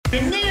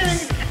Pink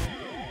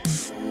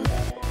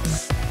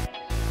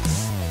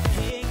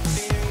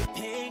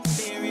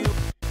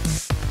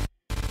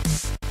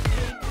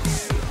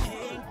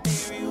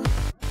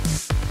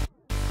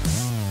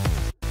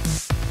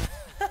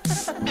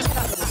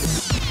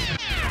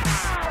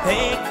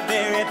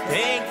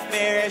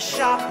Fairy,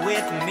 shop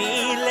with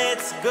me.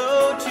 Let's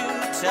go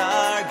to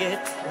Target,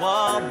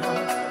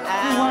 Walmart,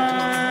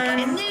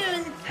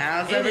 Aldi.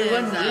 How's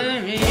everyone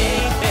doing?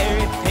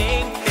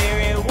 Pink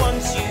Fairy, 1,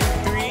 2,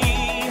 3.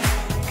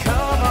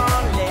 Come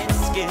on,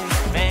 let's get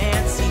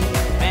fancy,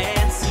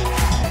 fancy.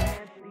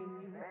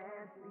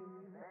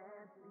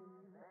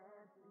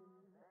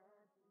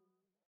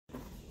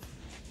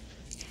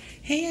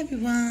 Hey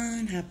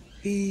everyone,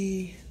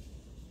 happy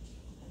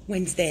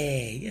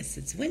Wednesday. Yes,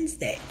 it's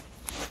Wednesday.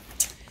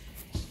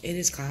 It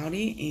is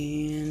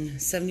cloudy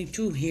and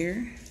 72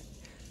 here.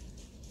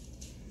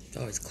 It's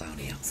always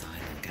cloudy outside.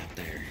 Look out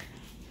there.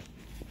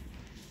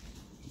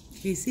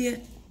 Can you see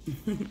it?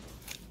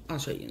 I'll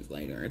show you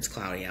later. It's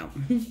cloudy out.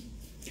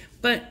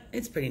 But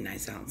it's pretty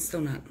nice out. It's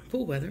still not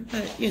pool weather,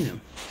 but you know.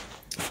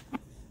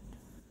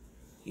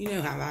 You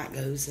know how that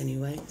goes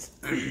anyways.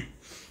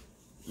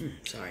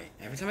 Sorry.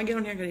 Every time I get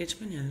on here, I gotta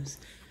itch my nose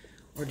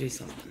or do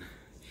something.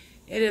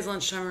 It is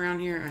lunchtime around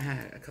here. I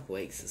had a couple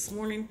eggs this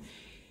morning.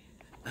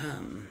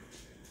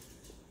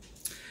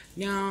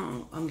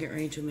 Now I'm getting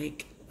ready to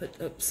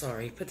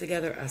put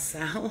together a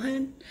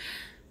salad.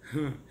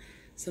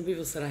 Some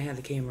people said I had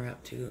the camera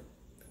up too.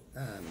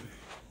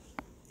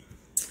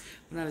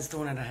 When I was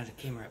doing it, I had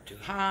the camera up too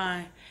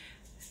high.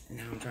 And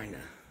now I'm trying to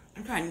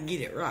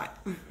get it right,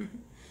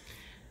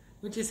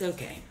 which is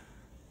okay.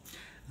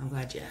 I'm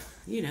glad you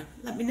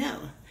let me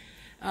know.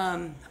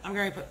 I'm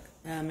going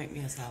to make me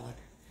a salad.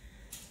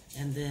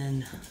 And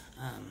then,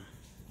 I'm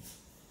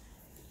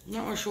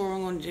not really sure what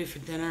I'm going to do for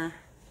dinner.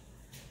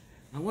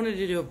 I wanted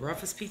to do a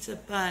breakfast pizza,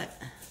 but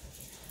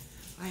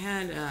I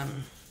had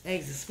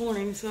eggs this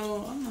morning,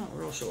 so I'm not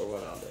real sure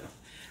what I'll do.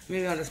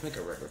 Maybe I'll just make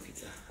a regular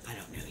pizza. I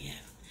don't know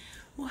yet.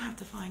 We'll have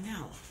to find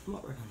out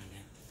what we're going to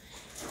do.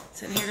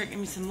 Sitting here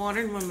drinking me some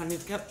water in one of my new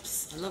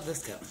cups. I love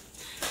this cup.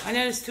 I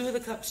noticed 2 of the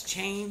cups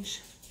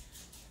change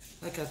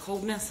like a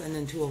coldness, and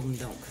then 2 of them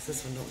don't, because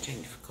this one don't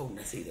change for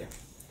coldness either.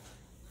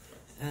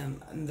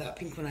 And that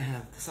pink one I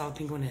have, the solid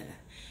pink one,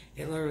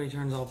 it literally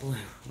turns all blue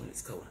when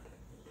it's cold.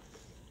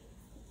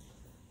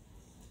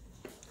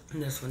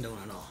 And this one don't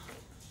at all.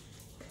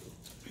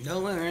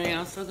 Don't worry,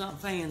 I still got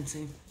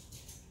fancy.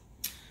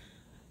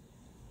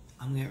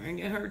 I'm getting ready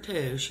to get her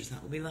too. She's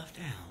not going to be left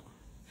out.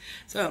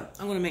 So,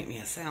 I'm going to make me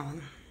a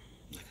salad,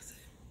 like I said,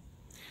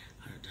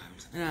 100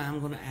 times. And I'm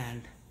going to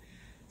add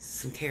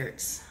some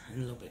carrots and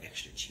a little bit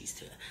extra cheese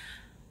to it.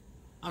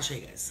 I'll show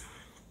you guys.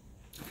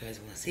 If you guys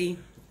want to see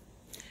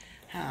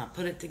how I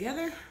put it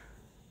together,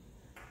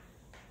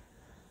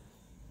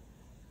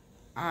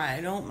 I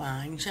don't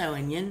mind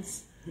showing you.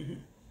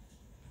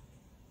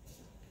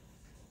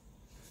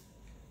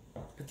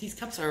 But these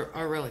cups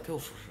are really cool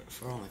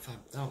for only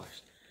 $5.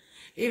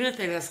 Even if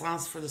they just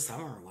last for the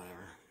summer or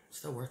whatever,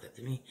 still worth it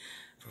to me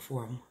for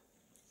 4 of them.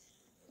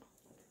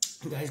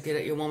 You guys get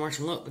at your Walmart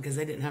and look, because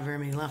they didn't have very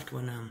many left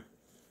when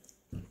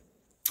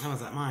I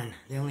was at mine.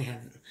 They only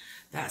had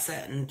that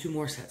set and 2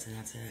 more sets, and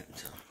that's it.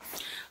 So,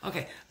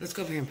 okay, let's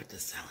go over here and put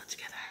this salad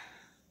together.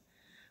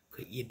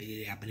 Quit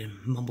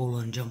yippity-yappity,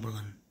 mumbling and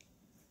jumbling.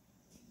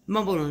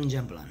 Mumbling and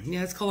jumbling. Yeah,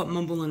 let's call it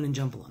mumbling and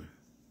jumbling.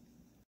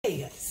 Hey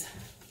guys,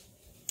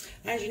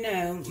 as you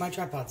know, my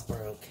tripod's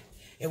broke.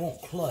 It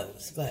won't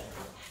close, but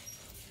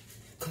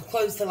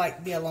close to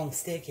like be a long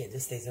stick. It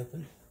just stays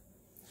open.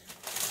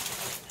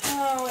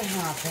 Oh, it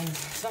happens.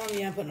 So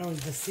I'm putting on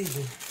the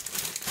Caesar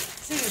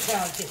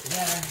salad kit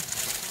together.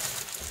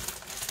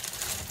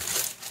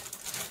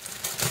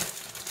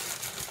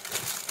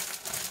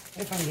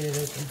 If I can get it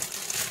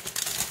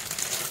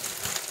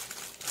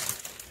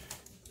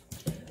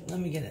open. Let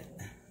me get it.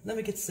 Let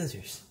me get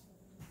scissors.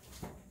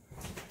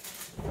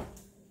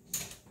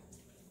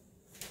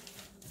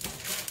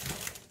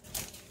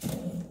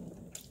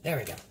 There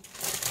we go.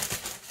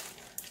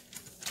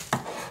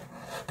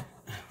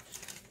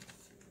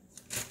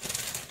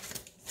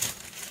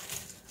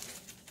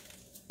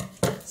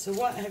 So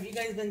what have you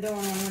guys been doing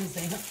on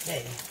Wednesday hump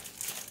day?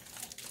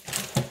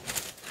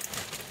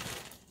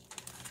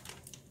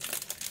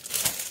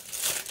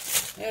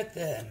 I got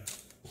a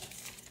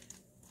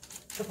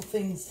couple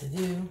things to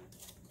do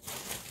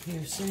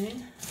here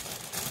soon.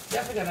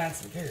 Definitely gotta add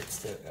some carrots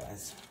to it,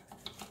 guys.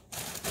 I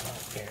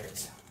love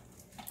carrots.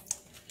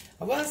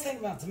 I was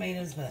thinking about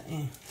tomatoes, but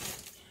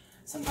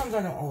sometimes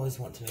I don't always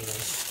want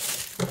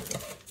tomatoes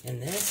in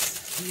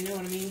this. You know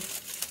what I mean?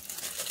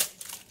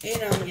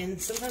 And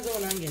onions. Sometimes I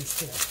want onions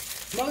too.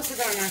 Most of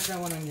the time, actually, I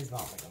want onions, but I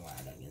don't think I'm going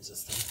to add onions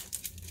this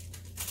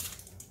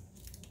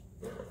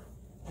time.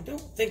 I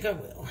don't think I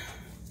will.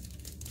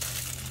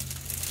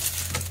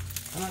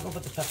 I'm not going to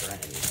put the pepper in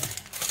it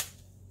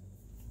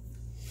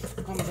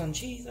either. Parmesan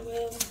cheese, I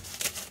will.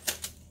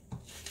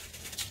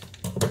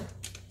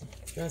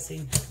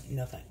 Dressing,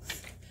 no thanks.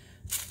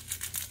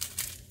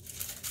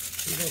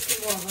 These are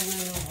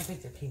quinoas, I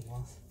think they're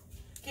quinoas.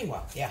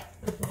 Quinoa, yeah.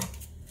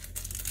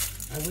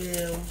 I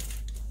will.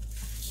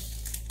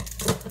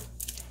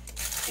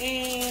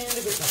 And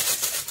the good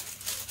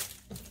nuts.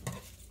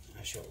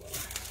 I sure will.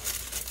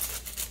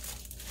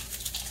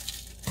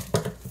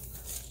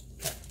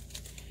 Okay.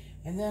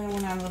 And then I want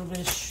to add a little bit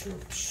of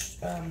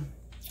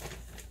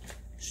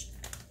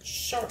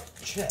sharp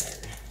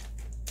cheddar.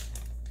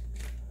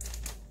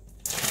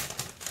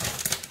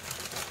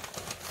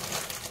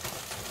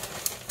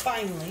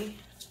 Finally,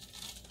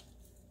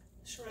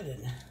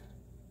 shredded.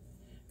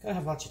 Gotta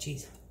have lots of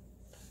cheese.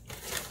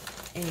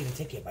 And you can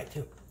take it a bite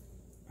too.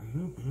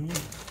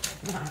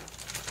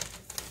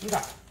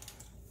 Okay.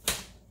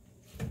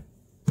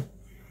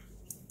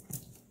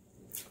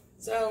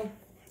 So,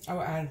 I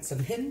will add some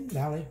Hidden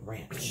Valley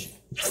Ranch.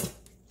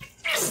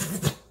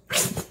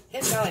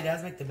 Hidden Valley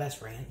does make the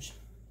best ranch.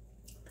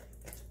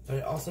 But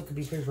it also could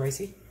be pretty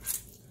pricey.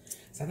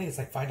 So I think it's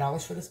like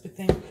 $5 for this big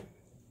thing.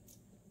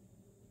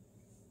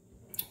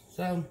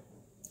 So,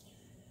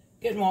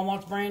 getting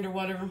Walmart's brand or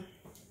whatever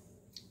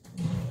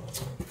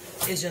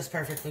is just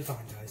perfectly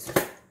fine, guys.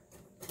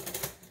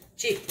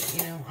 Cheap,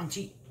 you know, I'm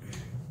cheap.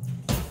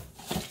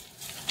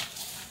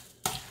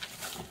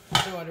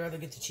 So I'd rather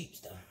get the cheap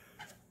stuff.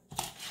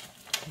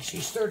 And she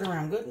stirred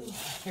around good and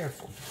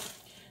careful.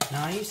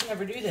 Now, I used to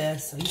never do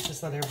this. I used to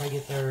just let everybody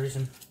get theirs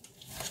and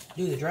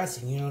do the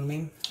dressing, you know what I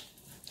mean?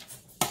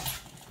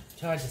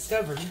 Until I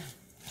discovered,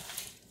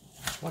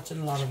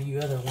 watching a lot of you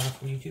other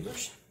wonderful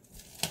YouTubers,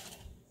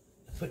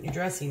 putting your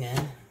dressing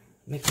in,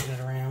 mixing it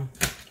around,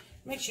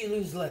 makes you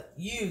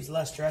use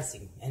less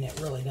dressing, and it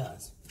really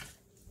does.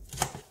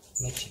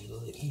 Makes you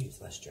use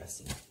less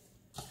dressing.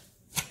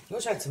 I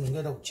wish I had some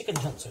good old chicken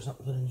chunks or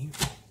something put in here.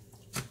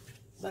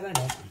 But I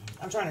don't.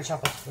 I'm trying to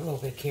chop up a little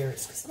bit of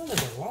carrots, because some of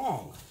those are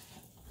long.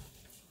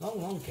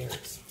 Long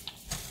carrots.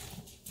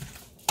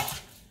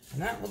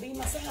 And that will be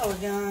my salad,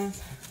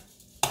 guys.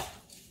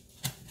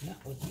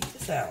 That will be the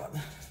salad.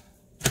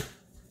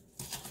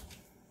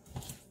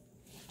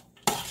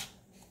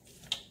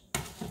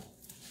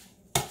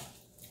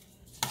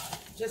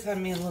 Just had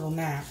me a little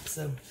nap,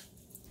 so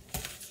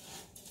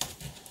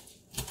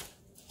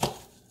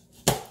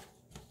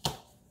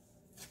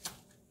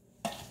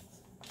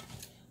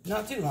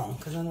not too long,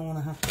 because I don't want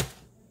to have to,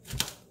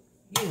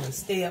 you know,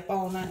 stay up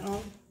all night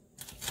long.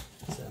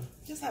 So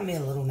just had me a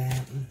little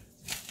nap and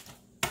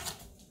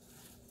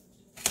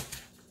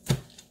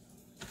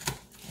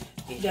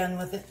be done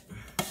with it.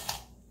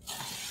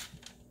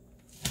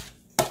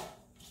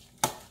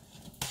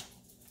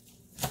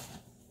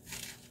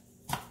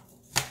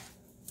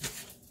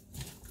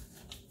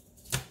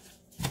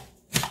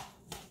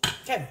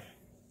 Okay,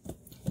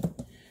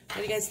 what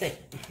do you guys think?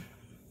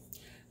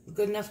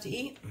 Good enough to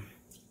eat?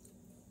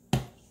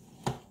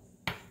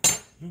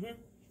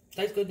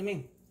 Tastes good to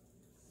me.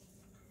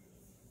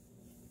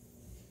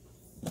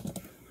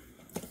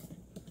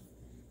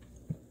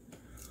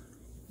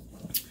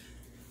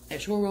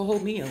 It sure will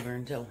hold me over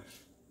until,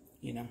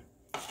 you know.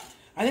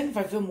 I think if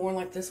I feel more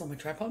like this on my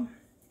tripod,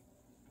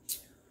 it'd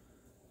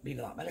be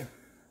a lot better.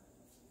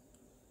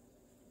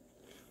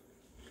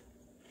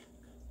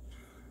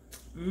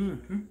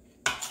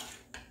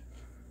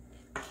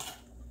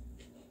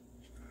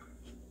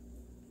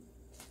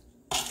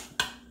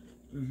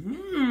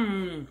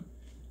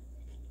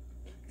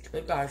 It's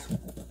good, guys.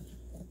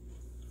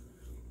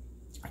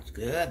 It's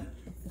good.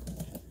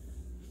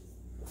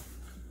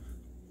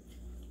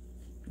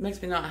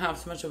 Makes me not have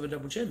so much of a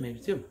double chin, maybe,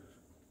 too.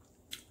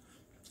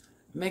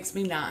 Makes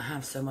me not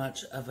have so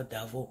much of a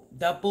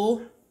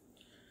double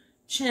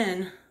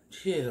chin,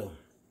 too.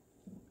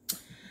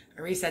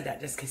 I resaid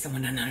that just in case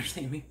someone doesn't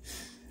understand me.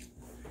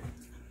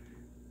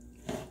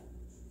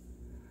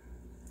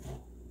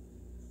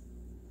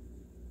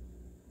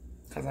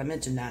 Because I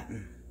mentioned that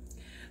in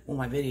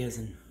one of my videos,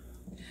 and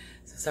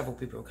so several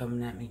people were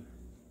coming at me.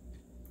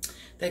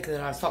 Thinking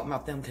that I was talking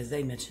about them because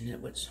they mentioned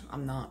it, which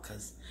I'm not,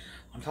 because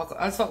I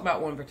was talking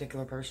about one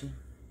particular person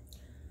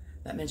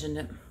that mentioned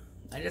it.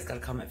 I just got a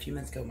comment a few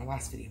minutes ago in my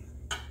last video.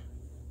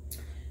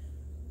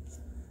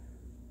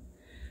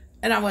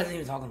 And I wasn't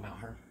even talking about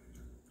her.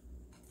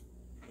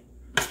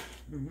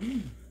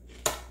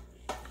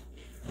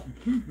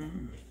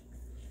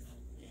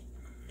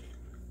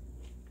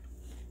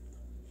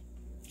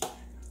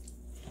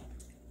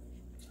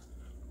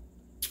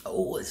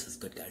 Oh, this is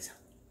good, guys.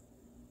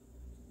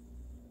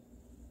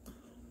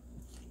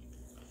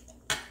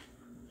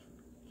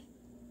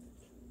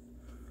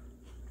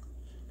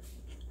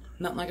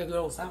 Nothing like a good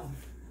old salad.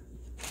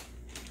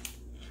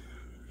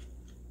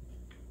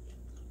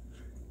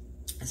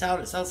 A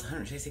salad itself is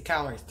 160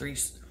 calories,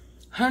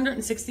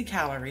 160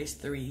 calories,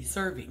 3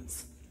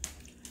 servings.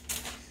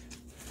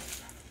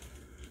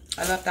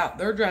 I left out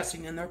their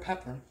dressing and their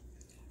pepper.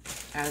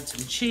 Added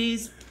some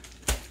cheese,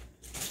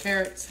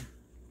 carrots,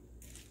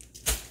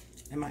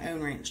 and my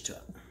own ranch to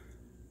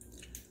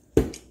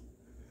it.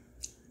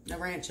 The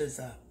ranch is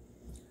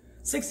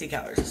 60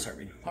 calories a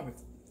serving, probably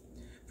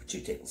for 2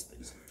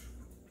 tablespoons.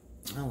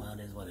 Oh well, it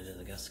is what it is,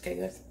 I guess. Okay,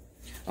 guys.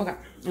 Okay,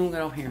 I'm gonna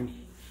go here and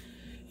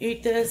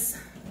eat this.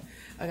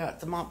 I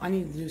got the mop. I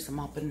need to do some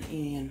mopping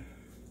and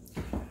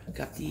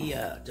got the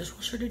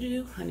dishwasher to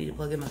do. I need to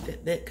plug in my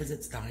Fitbit because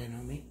it's dying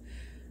on me.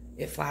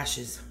 It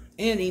flashes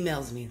and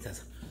emails me and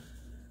says,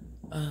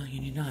 you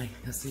need 9.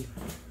 Let's see.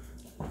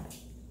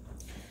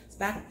 Let's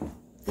back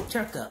the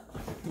truck up.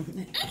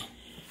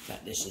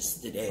 Got dishes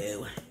to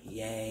do.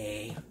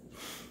 Yay.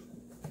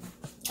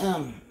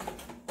 The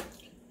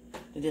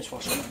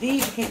dishwasher.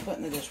 These you can't put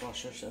in the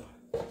dishwasher, so.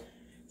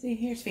 See,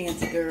 here's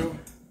fancy girl.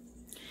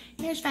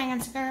 Here's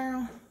fancy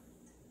girl.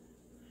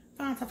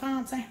 Fancy,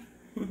 fancy.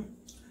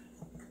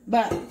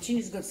 But she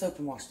needs a good soap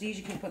and wash. These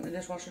you can't put in the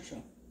dishwasher,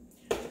 so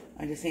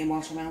I just hand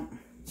wash them out.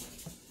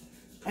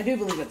 I do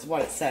believe it's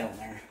what it said on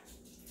there.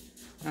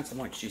 Not so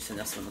much juice in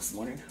this one this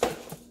morning.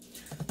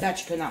 That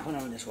you could not put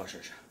on the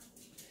dishwasher.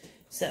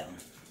 So,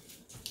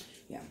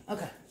 yeah,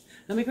 okay.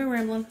 Let me quit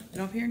rambling.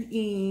 Get off here and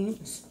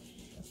eat.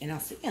 And I'll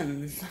see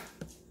you.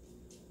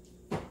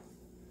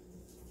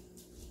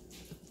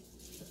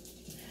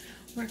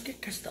 Work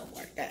it, Crystal,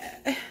 work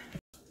it.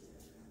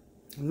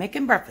 I'm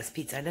making breakfast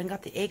pizza. I done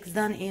got the eggs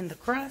done and the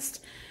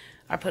crust.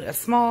 I put a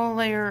small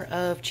layer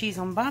of cheese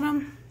on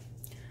bottom.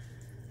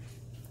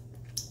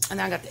 And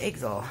then I got the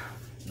eggs all.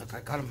 Look,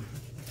 I got them.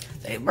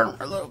 They burnt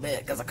a little bit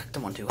because I cooked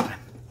them on too high.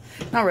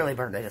 Not really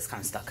burnt, they just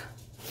kind of stuck.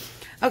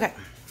 Okay.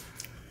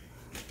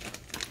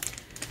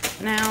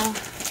 Now,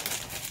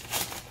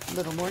 a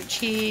little more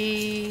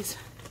cheese.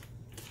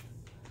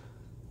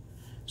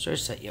 Should have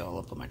set you all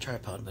up on my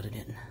tripod, but I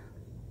didn't.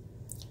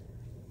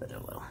 But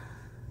oh well.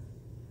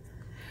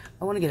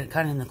 I want to get it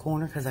kind of in the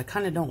corner because I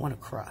kind of don't want a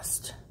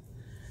crust.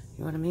 You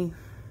know what I mean?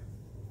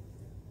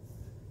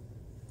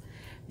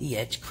 The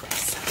edge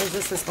crust. Because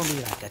this is going to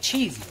be like a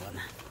cheesy one.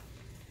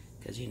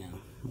 Because, you know,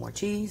 more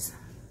cheese.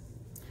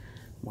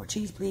 More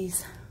cheese,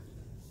 please.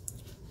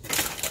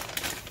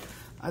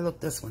 I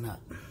looked this one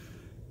up.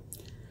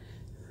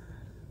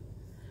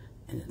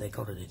 And they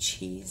called it a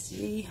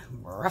cheesy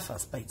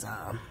breakfast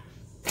pizza.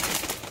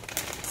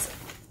 So,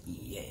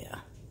 yeah.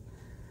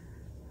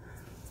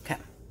 Okay.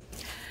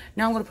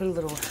 Now I'm going to put a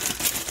little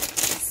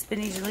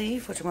spinach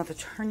leaf, which I'm going to have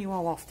to turn you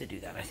all off to do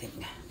that, I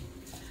think.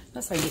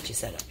 Unless I get you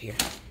set up here.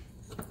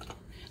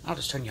 I'll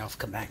just turn you off,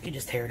 come back. You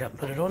just tear it up and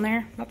put it on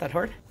there. Not that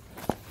hard.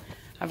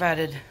 I've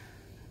added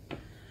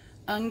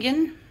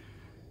onion,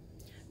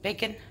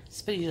 bacon,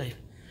 spinach leaf.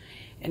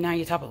 And now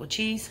you top it with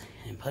cheese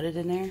and put it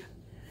in there.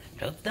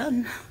 So it's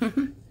done.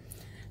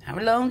 How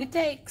long it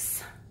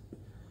takes.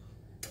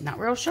 Not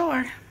real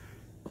sure.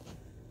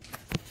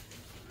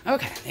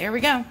 Okay, there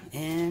we go.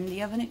 In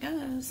the oven it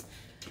goes.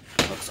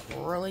 Looks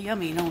really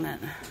yummy, don't it?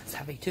 It's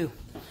heavy too.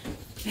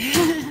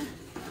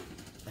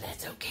 But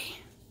that's okay.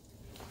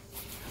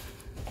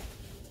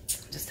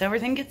 Just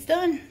everything gets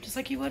done, just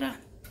like you would a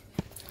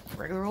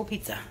regular old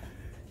pizza.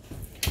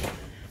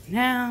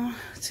 Now,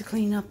 to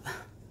clean up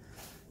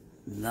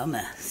the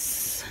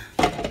mess.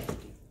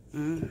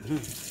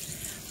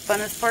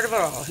 Funnest part of it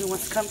all. Who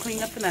wants to come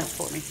clean up the mess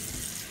for me?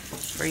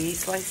 Free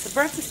slice of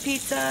breakfast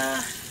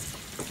pizza.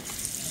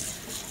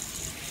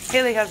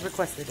 Haley has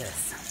requested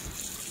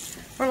this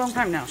for a long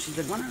time now. She's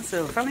been wanting,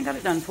 so finally got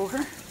it done for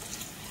her.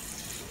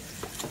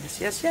 Yes,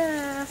 yes,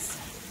 yes.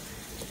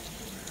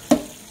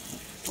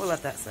 We'll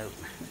let that soak.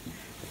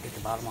 Get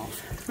the bottom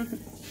off.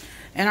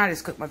 And I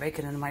just cooked my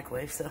bacon in the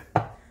microwave, so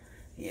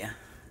yeah.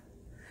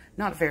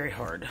 Not very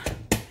hard.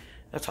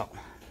 That's all.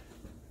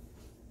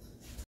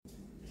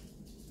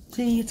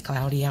 See, it's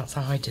cloudy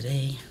outside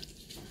today.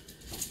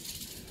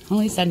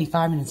 Only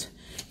 75 minutes.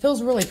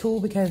 Feels really cool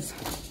because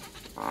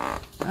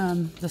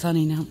the sun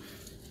ain't out.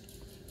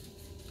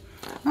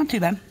 Not too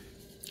bad.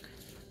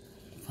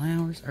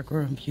 Flowers are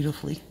growing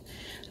beautifully.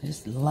 I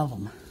just love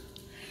them.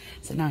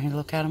 Sitting out here to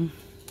look at them.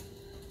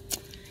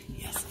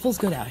 Yes, it feels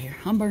good out here.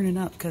 I'm burning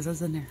up because I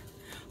was in there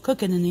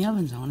cooking and the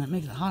oven's on. It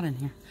makes it hot in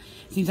here.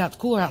 Seems it's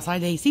cooler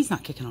outside. The AC's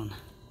not kicking on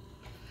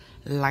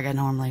like I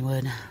normally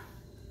would.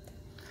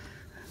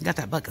 Got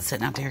that bucket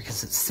sitting out there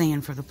because it's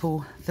sand for the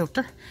pool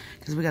filter.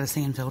 Because we got a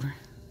sand filter.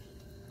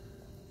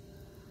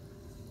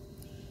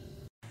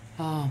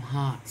 Oh, I'm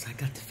hot, so I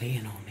got the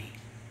fan on me.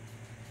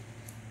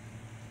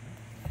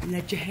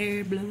 Let your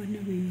hair blow in the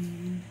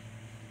wind.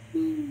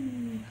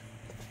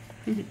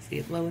 Ooh. See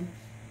it blowing?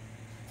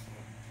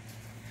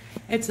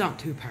 It's not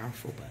too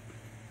powerful, but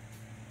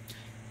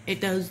it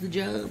does the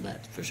job,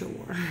 that's for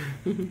sure.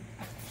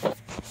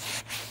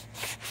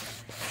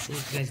 So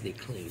you guys need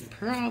clean.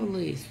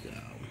 Probably so.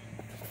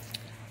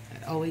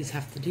 I always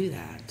have to do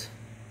that.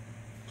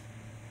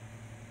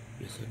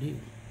 Yes, I do.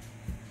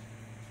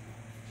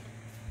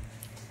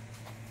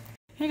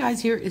 Hey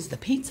guys, here is the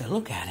pizza.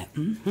 Look at it.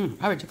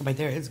 I already took a bite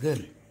there. It's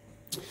good.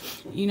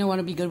 You know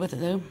what'll be good with it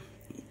though?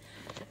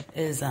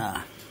 Is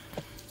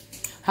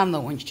having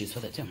the orange juice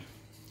with it too.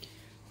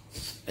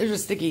 There's a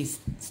sticky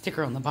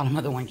sticker on the bottom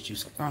of the orange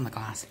juice or on the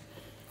glass.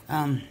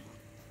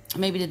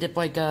 Maybe to dip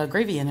like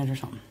gravy in it or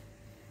something.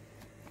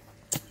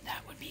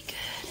 That would be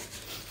good.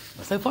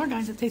 But so far,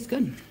 guys, it tastes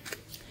good.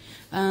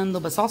 A little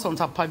bit of salsa on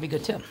top would probably be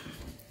good too.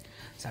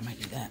 So I might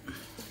do that.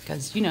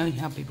 Because you know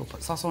how people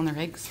put salsa on their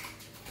eggs.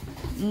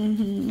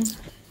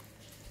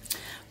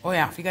 Oh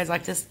yeah, if you guys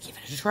like this, give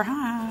it a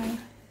try.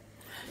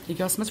 Thank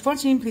you all so much for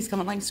watching. Please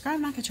comment, like, subscribe,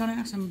 and I'll catch you on the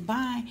next one.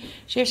 Bye.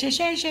 Share, share,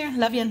 share, share.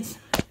 Love yous.